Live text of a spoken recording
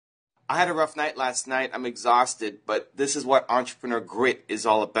I had a rough night last night. I'm exhausted, but this is what entrepreneur grit is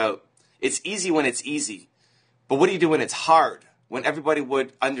all about. It's easy when it's easy, but what do you do when it's hard? When everybody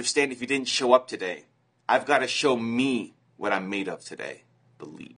would understand if you didn't show up today? I've got to show me what I'm made of today. Believe.